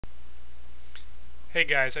Hey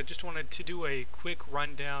guys, I just wanted to do a quick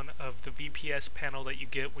rundown of the VPS panel that you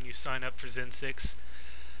get when you sign up for ZenSix.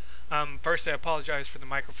 First, I apologize for the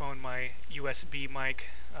microphone. My USB mic,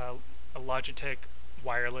 a Logitech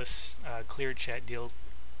wireless clear chat deal,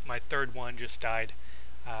 my third one just died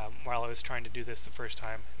while I was trying to do this the first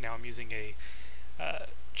time. Now I'm using a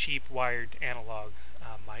cheap wired analog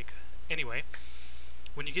mic. Anyway,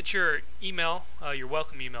 when you get your email, your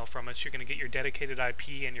welcome email from us, you're going to get your dedicated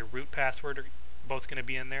IP and your root password are both going to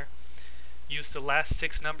be in there. Use the last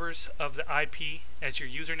 6 numbers of the IP as your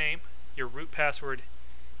username. Your root password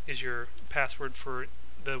is your password for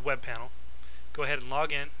the web panel. Go ahead and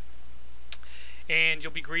log in, and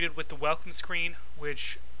you'll be greeted with the welcome screen,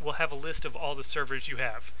 which will have a list of all the servers you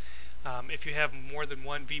have. If you have more than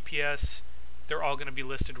one VPS, they're all going to be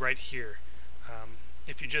listed right here.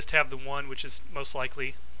 If you just have the one, which is most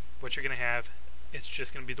likely what you're going to have, it's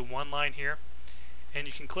just going to be the one line here. And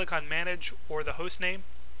you can click on manage or the host name,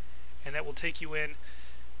 and that will take you in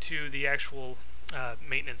to the actual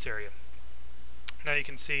maintenance area. Now you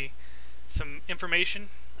can see some information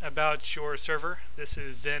about your server. This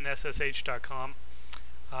is ZenSSH.com,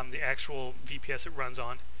 the actual VPS it runs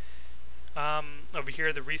on. Over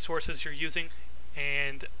here, the resources you're using,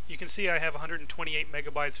 and you can see I have 128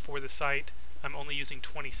 megabytes for the site. I'm only using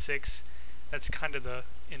 26. That's kind of the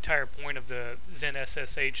entire point of the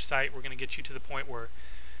ZenSSH site. We're going to get you to the point where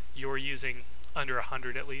you're using under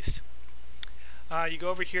 100 at least. You go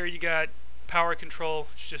over here, you got power control,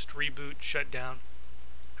 just reboot, shut down,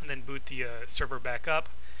 and then boot the server back up.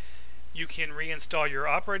 You can reinstall your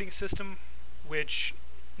operating system, which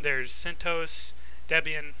there's CentOS,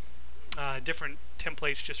 Debian, different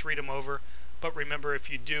templates, just read them over. But remember, if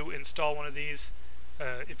you do install one of these,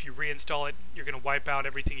 if you reinstall it, you're going to wipe out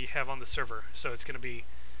everything you have on the server. So it's going to be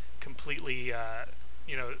completely,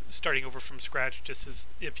 starting over from scratch, just as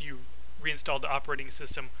if you reinstalled the operating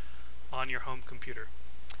system on your home computer.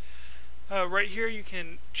 Right here, you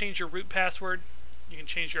can change your root password. You can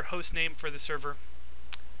change your host name for the server.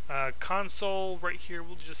 Console, right here,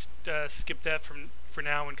 we'll just skip that for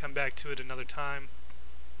now and come back to it another time.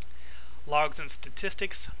 Logs and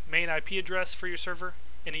statistics, main IP address for your server,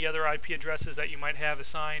 any other IP addresses that you might have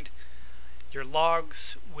assigned. Your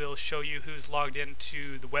logs will show you who's logged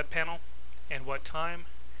into the web panel and what time.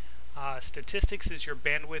 Statistics is your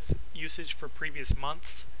bandwidth usage for previous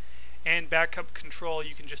months. And backup control,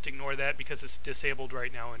 you can just ignore that because it's disabled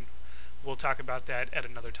right now, and we'll talk about that at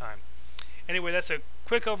another time. Anyway, that's a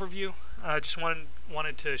quick overview. Just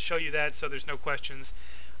wanted to show you that so there's no questions.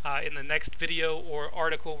 In the next video or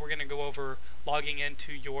article, we're going to go over logging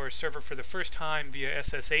into your server for the first time via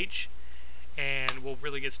SSH, and we'll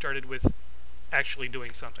really get started with actually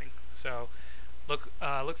doing something. So look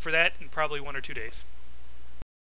for that in probably 1 or 2 days.